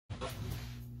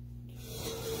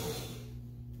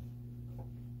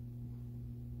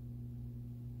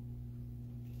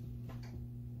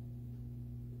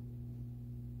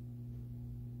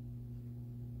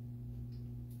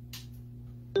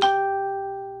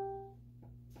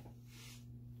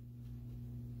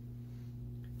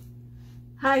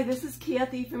Hi, this is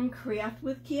Kathy from Craft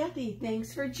with Kathy.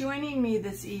 Thanks for joining me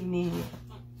this evening.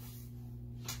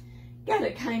 Got a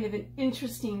kind of an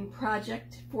interesting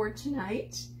project for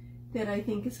tonight that I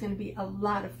think is going to be a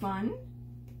lot of fun.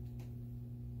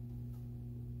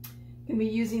 Going to be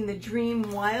using the Dream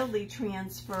Wildly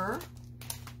transfer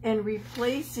and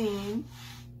replacing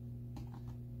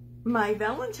my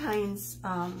Valentine's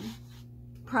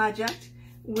project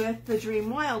with the Dream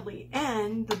Wildly.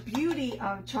 And the beauty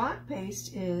of chalk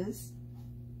paste is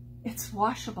it's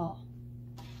washable.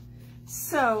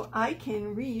 So I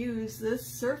can reuse this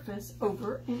surface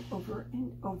over and over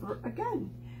and over again.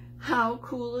 How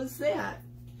cool is that?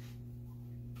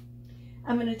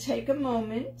 I'm going to take a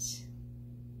moment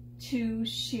to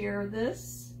share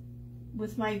this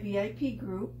with my VIP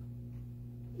group.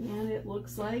 And it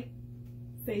looks like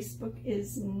Facebook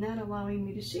is not allowing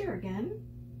me to share again.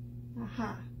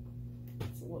 Aha,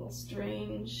 it's a little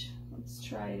strange. Let's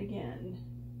try it again.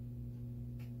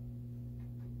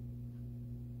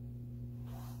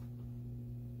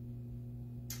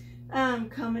 I'm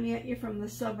coming at you from the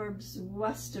suburbs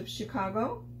west of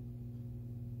Chicago.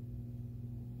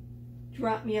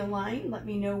 Drop me a line. Let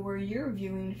me know where you're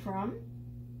viewing from.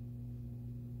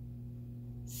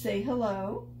 Say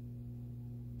hello.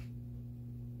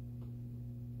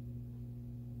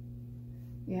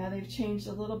 Yeah, they've changed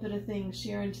a little bit of things,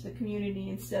 sharing to the community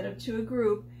instead of to a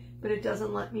group, but it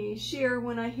doesn't let me share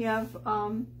when I have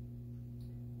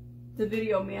the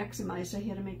video maximized. I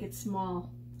had to make it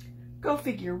small. Go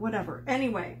figure, whatever.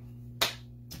 Anyway,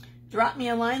 drop me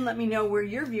a line. Let me know where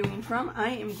you're viewing from. I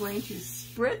am going to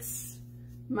spritz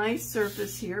my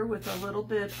surface here with a little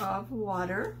bit of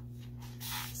water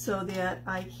so that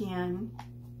I can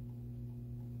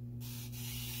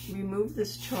remove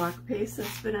this chalk paste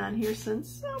that's been on here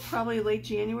since probably late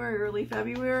January, early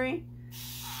February,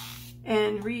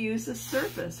 and reuse the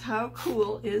surface. How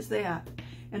cool is that?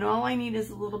 And all I need is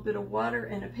a little bit of water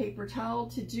and a paper towel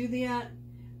to do that.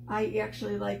 I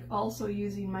actually like also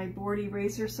using my board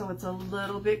eraser so it's a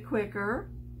little bit quicker.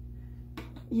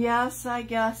 Yes, I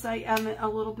guess I am a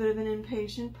little bit of an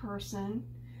impatient person,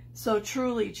 so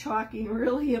truly chalking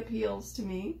really appeals to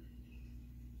me.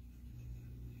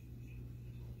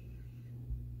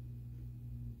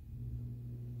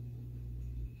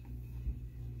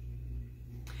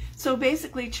 So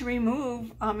basically, to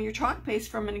remove your chalk paste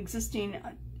from an existing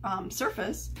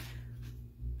surface,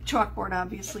 chalkboard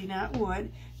obviously, not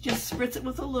wood, just spritz it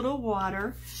with a little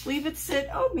water, leave it sit,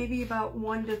 maybe about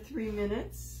 1 to 3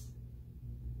 minutes.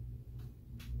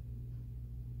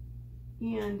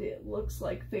 And it looks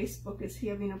like Facebook is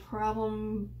having a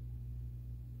problem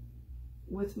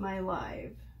with my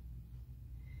live.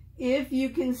 If you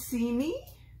can see me,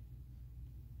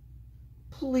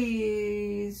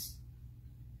 please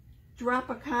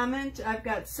drop a comment. I've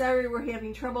got sorry we're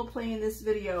having trouble playing this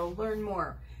video. Learn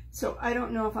more. So I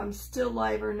don't know if I'm still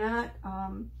live or not.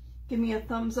 Give me a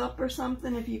thumbs up or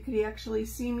something if you could actually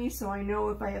see me so I know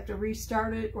if I have to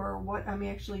restart it or what I'm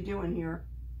actually doing here.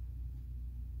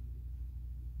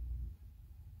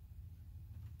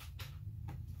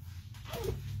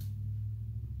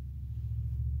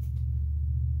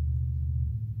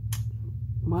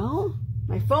 Well,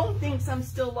 my phone thinks I'm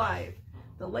still live.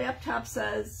 The laptop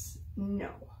says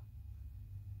no.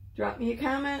 Drop me a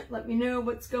comment. Let me know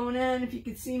what's going on, if you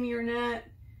can see me or not.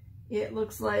 It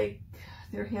looks like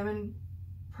they're having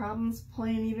problems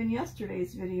playing even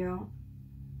yesterday's video.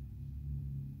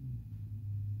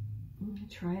 Let me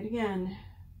try it again.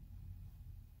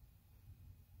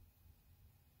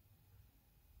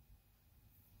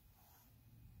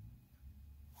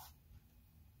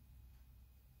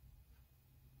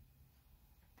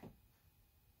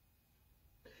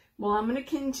 Well, I'm going to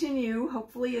continue.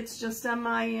 Hopefully it's just on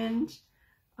my end,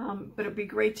 but it'd be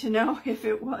great to know if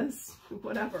it was,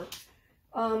 whatever.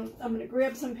 I'm going to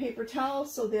grab some paper towel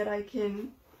so that I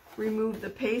can remove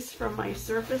the paste from my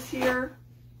surface here.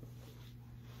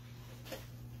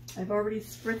 I've already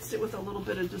spritzed it with a little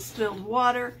bit of distilled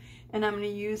water, and I'm going to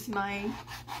use my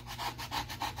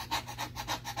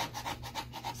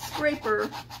scraper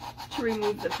to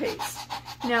remove the paste.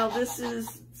 Now this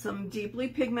is some deeply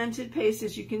pigmented paste,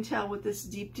 as you can tell with this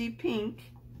deep, deep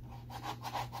pink.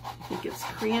 I think it's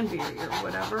cranberry or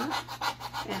whatever.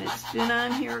 And it's been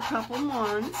on here a couple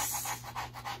months.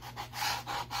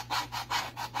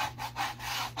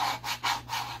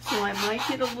 So I might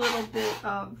get a little bit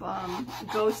of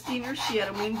ghosting or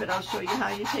shadowing, but I'll show you how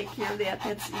you take care of that.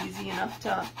 That's easy enough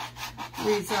to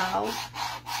resolve.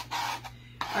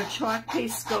 Our chalk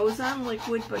paste goes on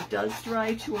liquid, but does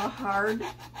dry to a hard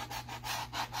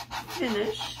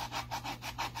finish.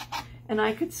 And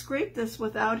I could scrape this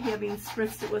without having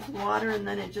spritzed it with water, and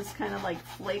then it just kind of like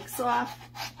flakes off.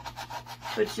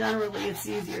 But generally it's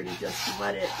easier to just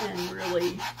wet it and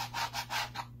really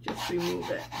just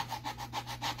remove it.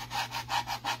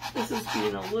 This is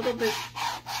being a little bit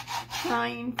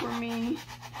trying for me.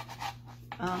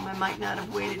 I might not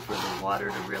have waited for the water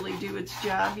to really do its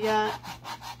job yet.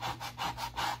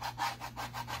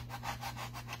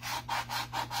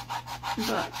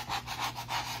 But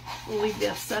we'll leave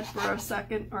that set for a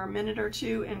second or a minute or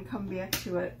two and come back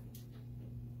to it.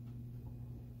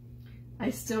 I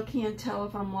still can't tell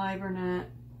if I'm live or not.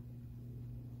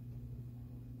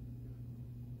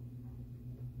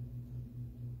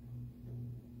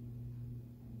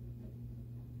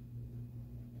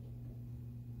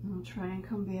 I'll try and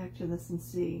come back to this and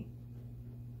see.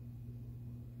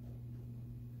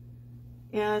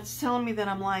 Yeah, it's telling me that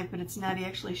I'm live, but it's not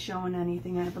actually showing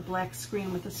anything. I have a black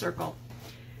screen with a circle.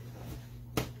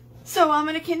 So I'm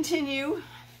going to continue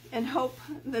and hope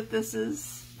that this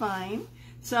is fine.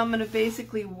 So I'm going to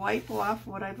basically wipe off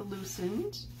what I've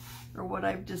loosened, or what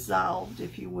I've dissolved,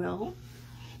 if you will.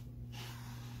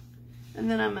 And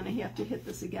then I'm going to have to hit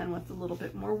this again with a little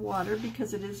bit more water,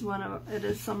 because it is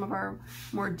some of our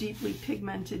more deeply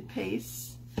pigmented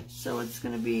pastes. So it's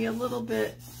going to be a little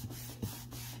bit,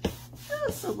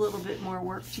 just a little bit more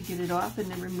work to get it off and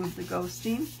then remove the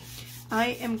ghosting.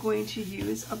 I am going to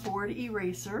use a board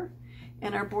eraser.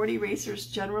 And our board erasers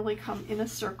generally come in a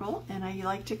circle, and I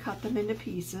like to cut them into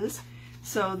pieces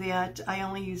so that I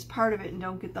only use part of it and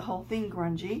don't get the whole thing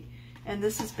grungy. And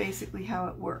this is basically how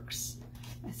it works.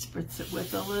 I spritz it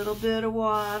with a little bit of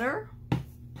water,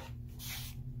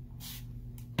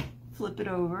 flip it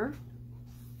over,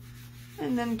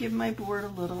 and then give my board a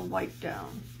little wipe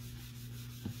down.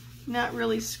 Not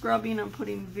really scrubbing, I'm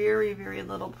putting very, very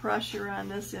little pressure on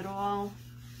this at all.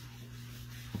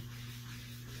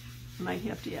 Might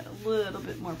have to add a little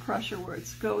bit more pressure where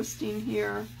it's ghosting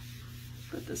here,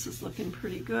 but this is looking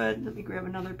pretty good. Let me grab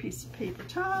another piece of paper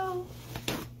towel.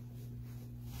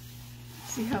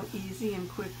 See how easy and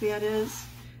quick that is?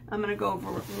 I'm going to go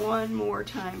over it one more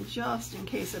time just in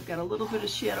case. I've got a little bit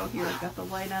of shadow here. I've got the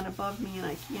light on above me and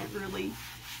I can't really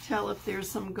tell if there's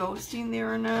some ghosting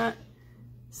there or not.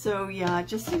 So yeah,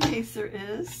 just in case there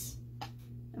is,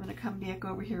 I'm going to come back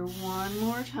over here one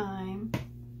more time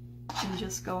and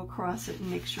just go across it and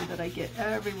make sure that I get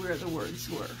everywhere the words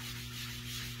were.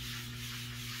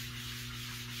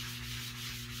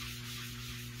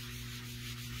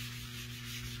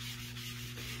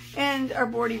 And our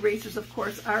board erasers, of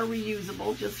course, are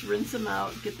reusable. Just rinse them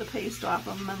out, get the paste off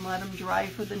them, and let them dry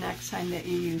for the next time that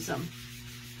you use them.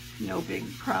 No big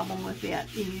problem with that.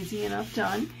 Easy enough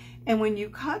done. And when you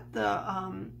cut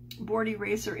the board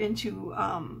eraser into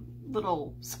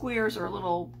little squares or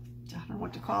little, I don't know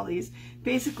what to call these.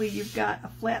 Basically, you've got a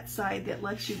flat side that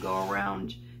lets you go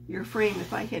around your frame.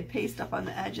 If I had paste up on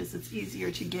the edges, it's easier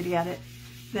to get at it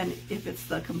than if it's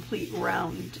the complete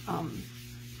round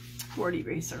board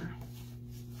eraser.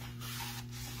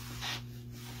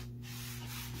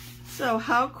 So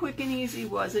how quick and easy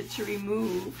was it to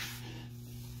remove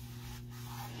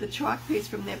the chalk paste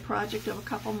from that project of a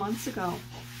couple months ago?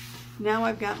 Now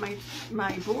I've got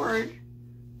my board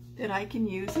that I can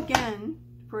use again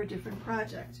for a different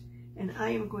project. And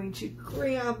I am going to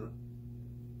grab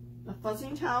a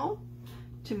fuzzing towel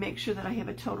to make sure that I have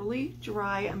it totally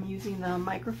dry. I'm using the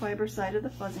microfiber side of the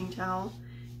fuzzing towel.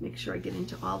 Make sure I get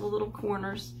into all the little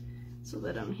corners so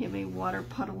that I don't have any water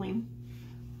puddling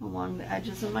along the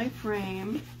edges of my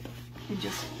frame, and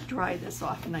just dry this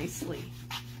off nicely.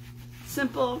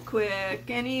 Simple, quick,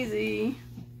 and easy.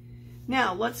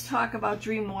 Now let's talk about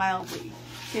Dream Wildly.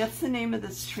 That's the name of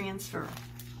this transfer.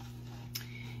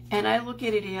 And I look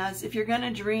at it as, if you're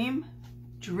gonna dream,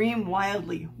 dream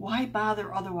wildly. Why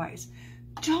bother otherwise?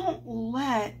 Don't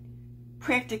let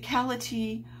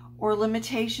practicality or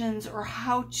limitations or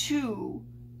how to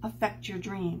affect your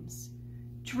dreams.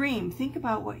 Dream, think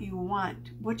about what you want.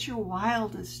 What's your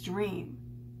wildest dream?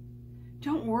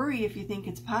 Don't worry if you think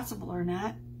it's possible or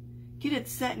not. Get it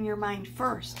set in your mind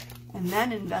first and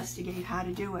then investigate how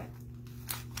to do it.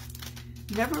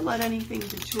 Never let anything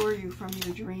detour you from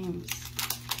your dreams.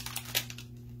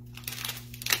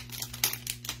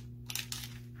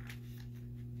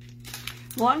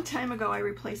 Long time ago, I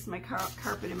replaced my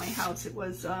carpet in my house. It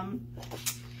was,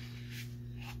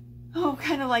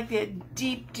 kind of like that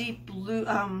deep, deep blue,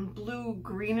 blue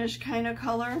greenish kind of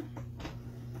color.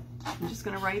 I'm just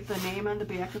going to write the name on the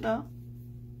back of the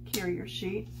carrier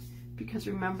sheet, because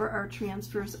remember, our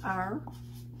transfers are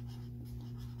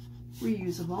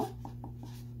reusable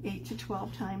 8 to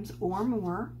 12 times or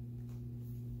more.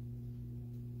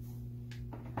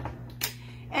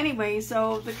 Anyway,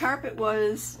 so the carpet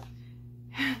was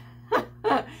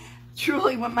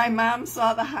truly, when my mom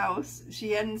saw the house,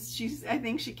 I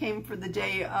think she came for the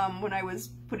day when I was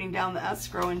putting down the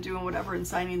escrow and doing whatever and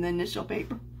signing the initial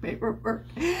paperwork.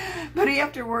 But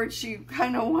afterwards, she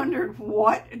kind of wondered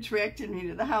what attracted me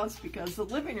to the house, because the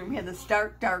living room had this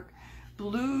dark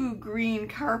blue-green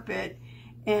carpet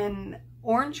and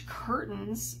orange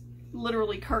curtains,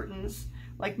 literally curtains,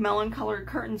 like melon-colored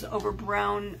curtains over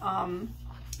brown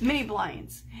mini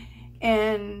blinds.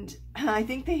 And I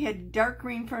think they had dark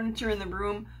green furniture in the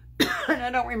room, and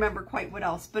I don't remember quite what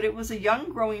else, but it was a young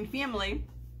growing family.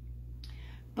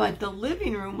 But the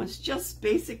living room was just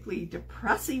basically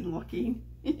depressing looking,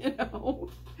 you know,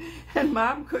 and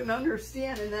Mom couldn't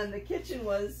understand. And then the kitchen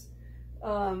was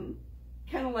kind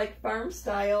of like farm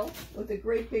style with a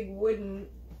great big wooden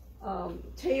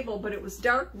table, but it was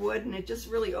dark wood, and it just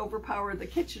really overpowered the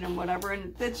kitchen and whatever,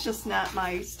 and that's just not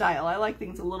my style. I like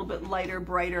things a little bit lighter,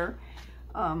 brighter,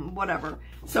 whatever.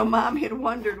 So Mom had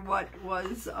wondered what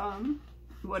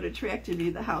attracted me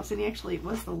to the house, and actually it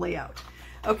was the layout.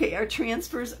 Okay, our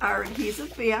transfers are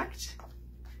adhesive backed.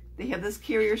 They have this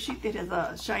carrier sheet that has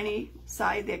a shiny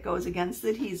side that goes against the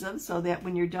adhesive, so that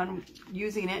when you're done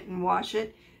using it and wash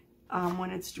it, when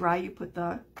it's dry, you put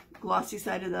the glossy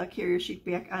side of the carrier sheet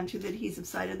back onto the adhesive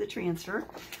side of the transfer.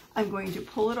 I'm going to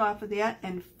pull it off of that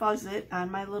and fuzz it on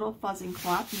my little fuzzing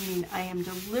cloth, meaning I am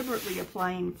deliberately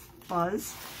applying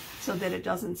fuzz so that it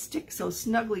doesn't stick so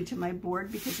snugly to my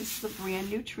board, because this is a brand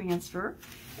new transfer.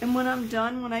 And when I'm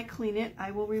done, when I clean it,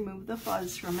 I will remove the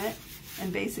fuzz from it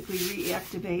and basically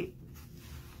reactivate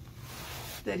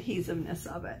the adhesiveness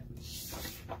of it.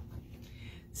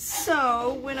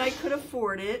 So when I could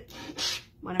afford it,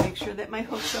 I want to make sure that my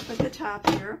hook's up at the top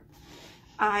here,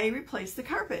 I replaced the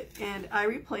carpet, and I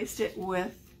replaced it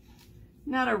with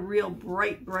not a real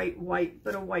bright white,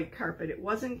 but a white carpet. It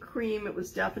wasn't cream, it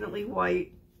was definitely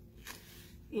white.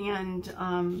 And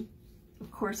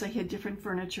of course I had different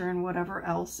furniture and whatever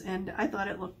else, and I thought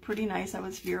it looked pretty nice. I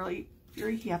was very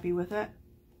happy with it.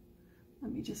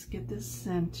 Let me just get this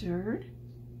centered.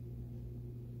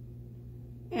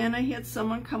 And I had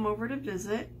someone come over to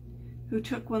visit who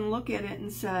took one look at it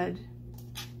and said,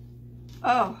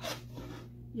 "Oh,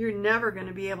 you're never going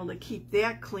to be able to keep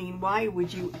that clean. Why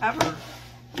would you ever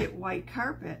get white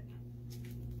carpet?"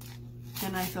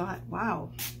 And I thought,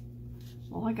 wow,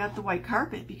 well, I got the white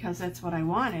carpet because that's what I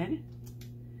wanted.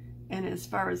 And as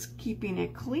far as keeping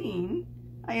it clean,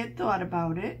 I had thought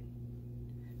about it.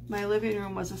 My living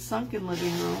room was a sunken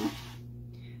living room,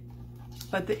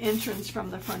 but the entrance from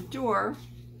the front door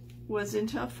was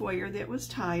into a foyer that was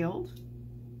tiled.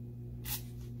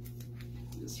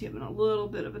 Just having a little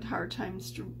bit of a hard time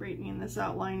straightening this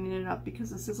out, lining it up, because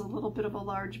this is a little bit of a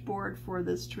large board for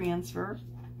this transfer.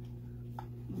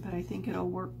 But I think it'll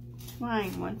work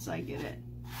fine once I get it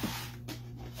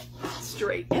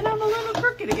straight. And I'm a little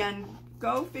crooked again.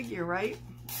 Go figure, right?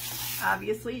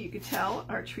 Obviously, you could tell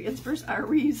our transfers are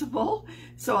reusable,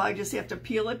 so I just have to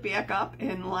peel it back up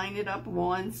and line it up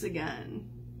once again.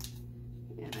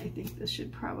 And I think this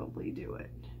should probably do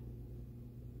it.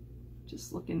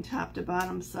 Just looking top to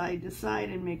bottom, side to side,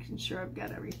 and making sure I've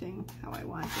got everything how I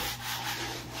want it.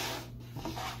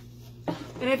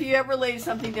 And if you ever lay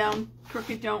something down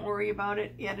crooked, don't worry about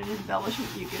it. Add an embellishment,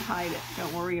 you can hide it.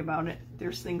 Don't worry about it.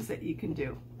 There's things that you can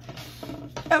do.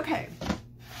 Okay.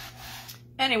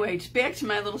 Anyway, back to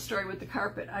my little story with the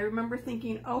carpet. I remember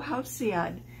thinking, oh, how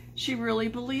sad. She really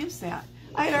believes that.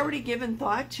 I had already given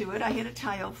thought to it. I had a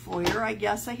tile foyer. I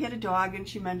guess I had a dog, and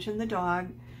she mentioned the dog.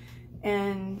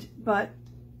 But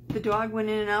the dog went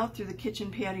in and out through the kitchen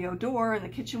patio door, and the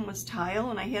kitchen was tile,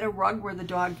 and I had a rug where the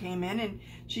dog came in, and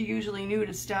she usually knew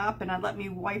to stop, and I'd let me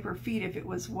wipe her feet if it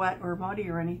was wet or muddy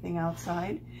or anything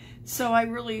outside. So I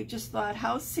really just thought,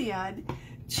 how sad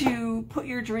to put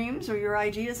your dreams or your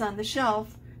ideas on the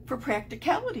shelf for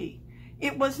practicality.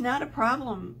 It was not a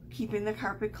problem keeping the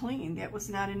carpet clean. That was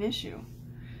not an issue.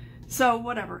 So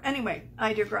whatever. Anyway,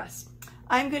 I digress.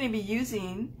 I'm going to be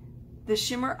using the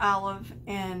Shimmer Olive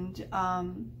and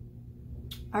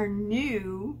our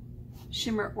new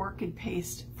Shimmer Orchid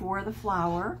paste for the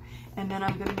flower, and then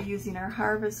I'm going to be using our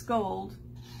Harvest Gold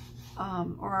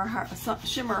or our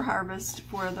Shimmer Harvest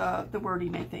for the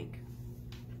wording, I think.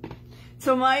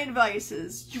 So my advice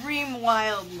is dream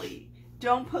wildly.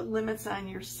 Don't put limits on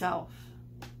yourself.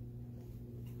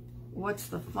 What's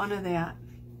the fun of that?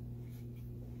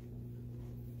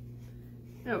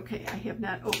 Okay, I have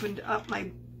not opened up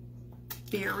my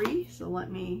berry, so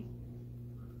let me,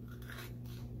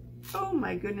 oh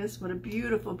my goodness, what a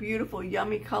beautiful, beautiful,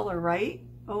 yummy color, right?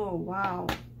 Oh, wow.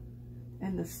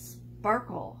 And the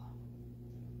sparkle.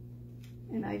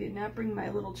 And I did not bring my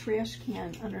little trash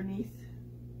can underneath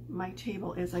my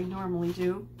table as I normally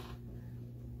do.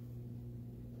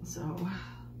 So,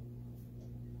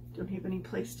 don't have any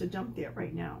place to dump that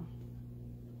right now.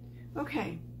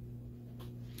 Okay,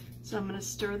 so I'm going to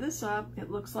stir this up.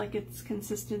 It looks like its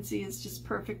consistency is just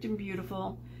perfect and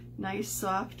beautiful. Nice,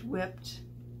 soft, whipped.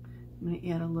 I'm going to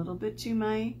add a little bit to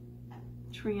my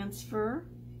transfer.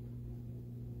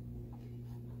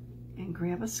 And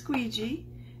grab a squeegee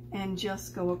and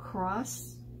just go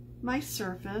across my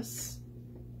surface,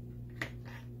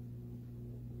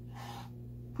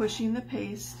 pushing the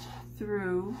paste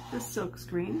through the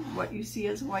silkscreen. What you see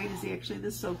as white is actually the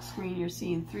silkscreen. You're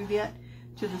seeing through that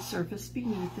to the surface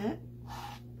beneath it.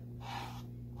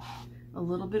 A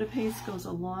little bit of paste goes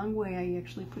a long way. I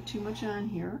actually put too much on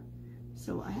here.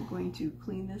 So I'm going to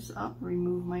clean this up,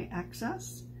 remove my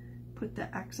excess, put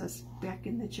the excess back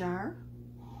in the jar.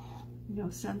 No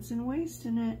sense in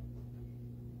wasting it.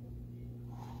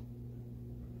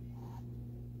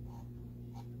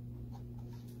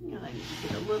 And I need to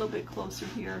get a little bit closer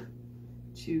here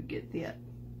to get the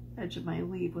edge of my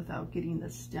leaf without getting the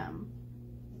stem.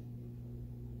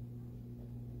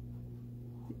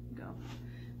 There we go.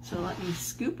 So let me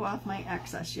scoop off my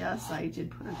excess. Yes, I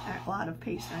did put a lot of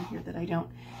paste on here that I don't.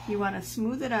 You want to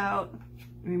smooth it out,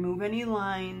 remove any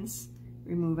lines,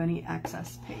 remove any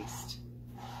excess paste.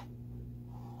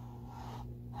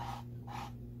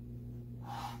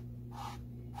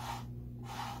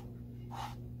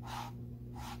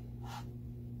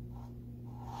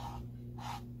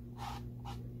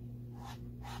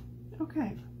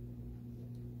 Okay.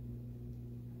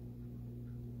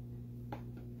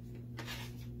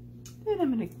 Then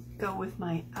I'm going to go with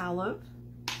my olive,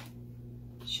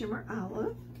 shimmer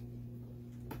olive.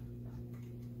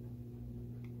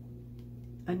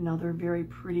 Another very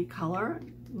pretty color,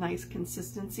 nice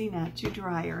consistency, not too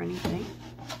dry or anything.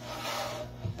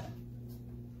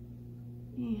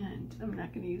 And I'm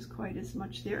not going to use quite as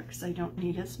much there because I don't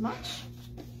need as much.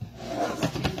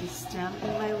 Just do the stem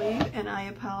in my leaf, and I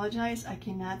apologize, I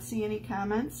cannot see any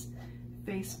comments.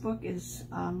 Facebook is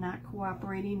not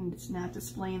cooperating. It's not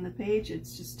displaying the page.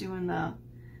 It's just doing the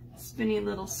spinning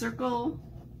little circle.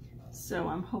 So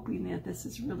I'm hoping that this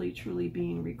is really truly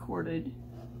being recorded.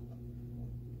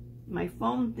 My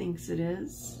phone thinks it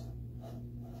is.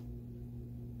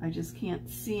 I just can't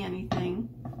see anything.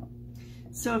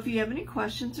 So if you have any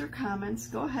questions or comments,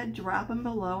 go ahead, drop them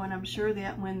below, and I'm sure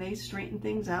that when they straighten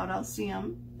things out, I'll see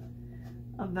them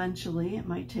eventually. It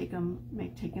might take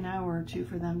an hour or two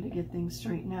for them to get things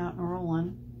straightened out and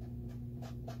rolling.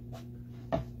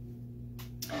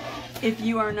 If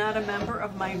you are not a member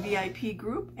of my VIP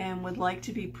group and would like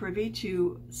to be privy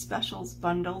to specials,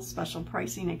 bundles, special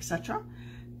pricing, etc.,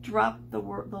 drop the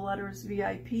letters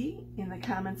VIP in the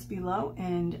comments below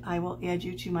and I will add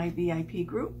you to my VIP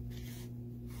group.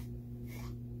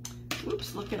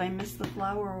 Oops, look I missed the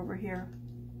flower over here.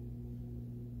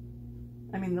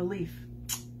 I mean the leaf.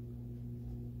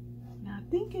 Not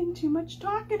thinking, too much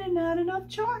talking and not enough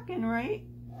chalking, right?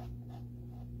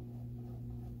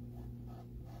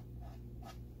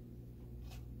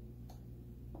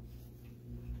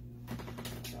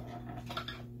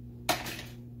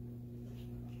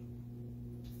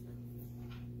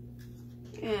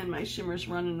 And my shimmer's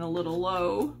running a little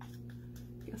low.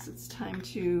 Guess it's time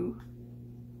to,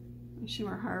 my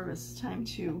shimmer harvest, time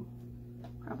to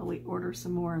probably order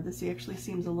some more. This actually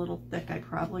seems a little thick. I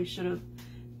probably should have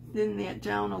thinned that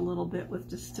down a little bit with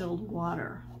distilled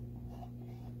water.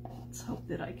 Let's hope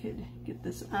that I could get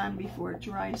this on before it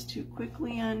dries too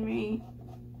quickly on me.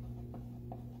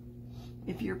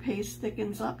 If your paste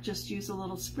thickens up, just use a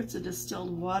little spritz of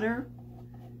distilled water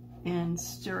and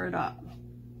stir it up.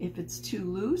 If it's too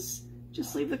loose,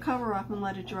 just leave the cover off and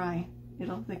let it dry.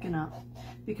 It'll thicken up.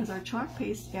 Because our chalk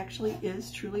paste actually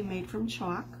is truly made from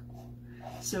chalk.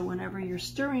 So whenever you're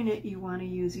stirring it, you want to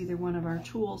use either one of our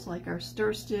tools like our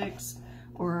stir sticks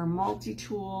or our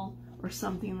multi-tool or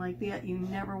something like that. You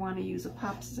never want to use a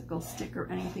popsicle stick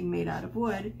or anything made out of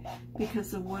wood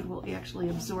because the wood will actually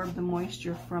absorb the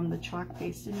moisture from the chalk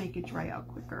paste and make it dry out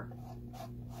quicker.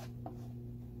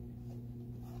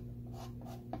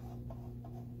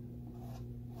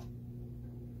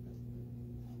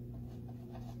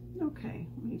 Okay,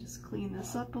 let me just clean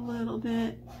this up a little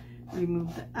bit,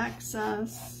 remove the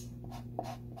excess.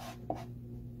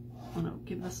 I'm going to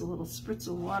give this a little spritz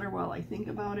of water while I think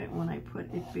about it when I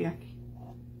put it back,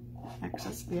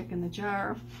 excess back in the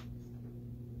jar.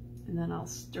 And then I'll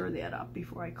stir that up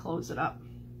before I close it up.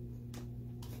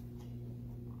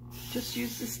 Just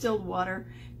use distilled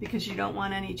water because you don't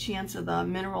want any chance of the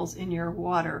minerals in your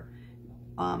water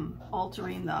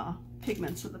altering the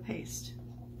pigments of the paste.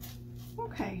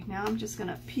 Okay, now I'm just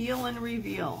gonna peel and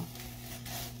reveal.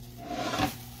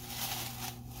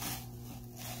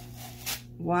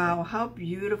 Wow, how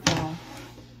beautiful.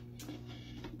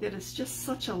 That is just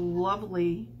such a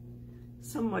lovely,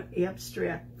 somewhat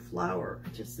abstract flower. I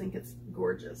just think it's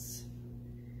gorgeous.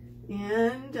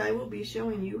 And I will be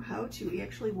showing you how to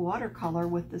actually watercolor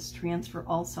with this transfer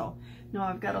also. Now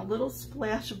I've got a little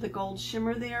splash of the gold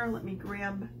shimmer there. Let me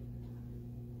grab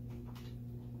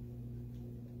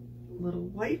a little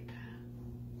wipe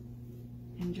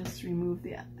and just remove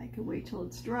that. I could wait till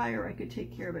it's dry, or I could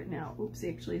take care of it now. Oops,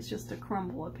 actually it's just a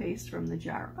crumble of paste from the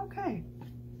jar. Okay.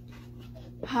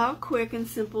 How quick and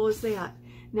simple is that?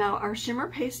 Now our shimmer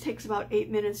paste takes about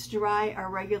 8 minutes to dry. Our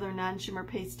regular non-shimmer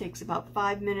paste takes about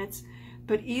 5 minutes.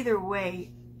 But either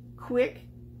way, quick,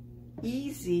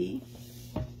 easy,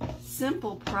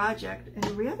 simple project, and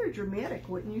rather dramatic,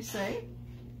 wouldn't you say?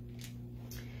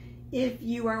 If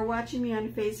you are watching me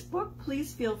on Facebook,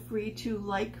 please feel free to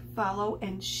like, follow,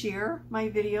 and share my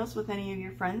videos with any of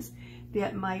your friends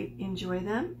that might enjoy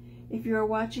them. If you are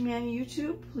watching me on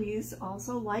YouTube, please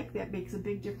also like. That makes a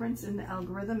big difference in the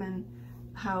algorithm and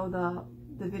how the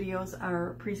videos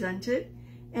are presented.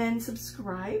 And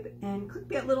subscribe and click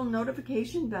that little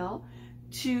notification bell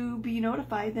to be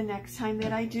notified the next time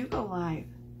that I do go live.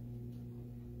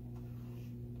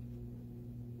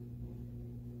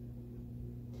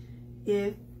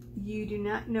 If you do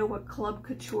not know what Club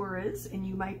Couture is, and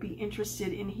you might be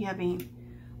interested in having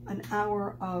an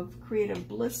hour of creative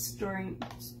bliss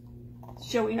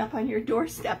showing up on your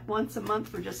doorstep once a month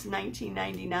for just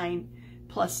 $19.99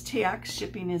 plus tax,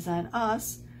 shipping is on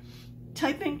us,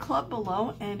 type in Club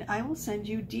below and I will send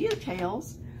you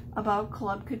details about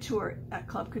Club Couture.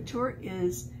 Club Couture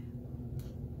is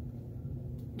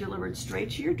delivered straight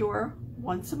to your door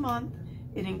once a month.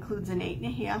 It includes an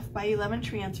 8.5 by 11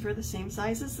 transfer, the same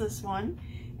size as this one,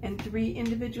 and 3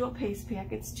 individual paste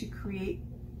packets to create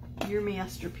your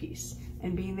masterpiece.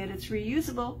 And being that it's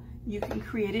reusable, you can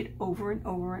create it over and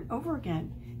over and over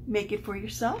again. Make it for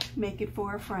yourself, make it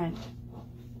for a friend.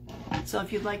 So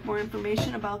if you'd like more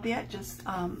information about that, just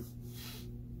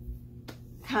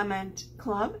comment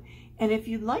Club. And if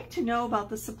you'd like to know about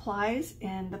the supplies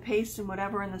and the paste and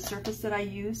whatever and the surface that I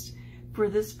used for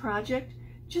this project,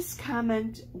 just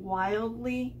comment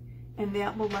wildly and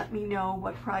that will let me know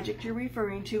what project you're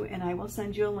referring to, and I will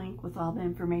send you a link with all the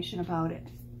information about it.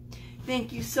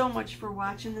 Thank you so much for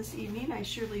watching this evening. I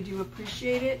surely do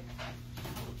appreciate it.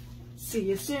 See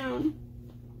you soon.